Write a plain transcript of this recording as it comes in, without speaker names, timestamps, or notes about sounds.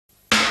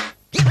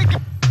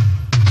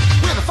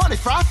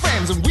fry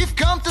friends, and we've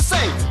come to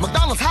say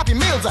McDonald's Happy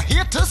Meals are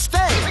here to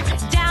stay.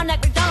 Down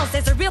at McDonald's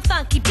there's a real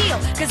funky deal,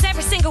 cause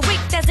every single week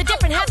there's a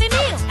different Happy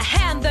Meal. A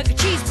hamburger,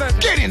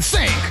 cheeseburger, Get in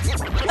sync!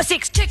 or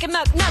 6 chicken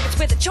McNuggets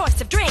with a choice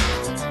of drink.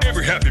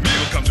 Every Happy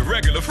Meal comes with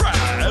regular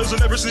fries,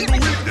 and every single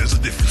week there's a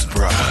different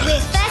surprise. We're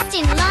first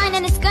in line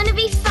and it's gonna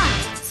be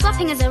fun,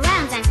 swapping us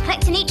around and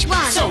collecting each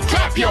one. So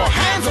clap your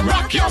hands and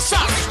rock your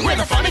socks. We're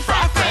the funny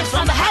fry friends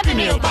from the Happy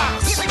Meal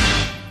box.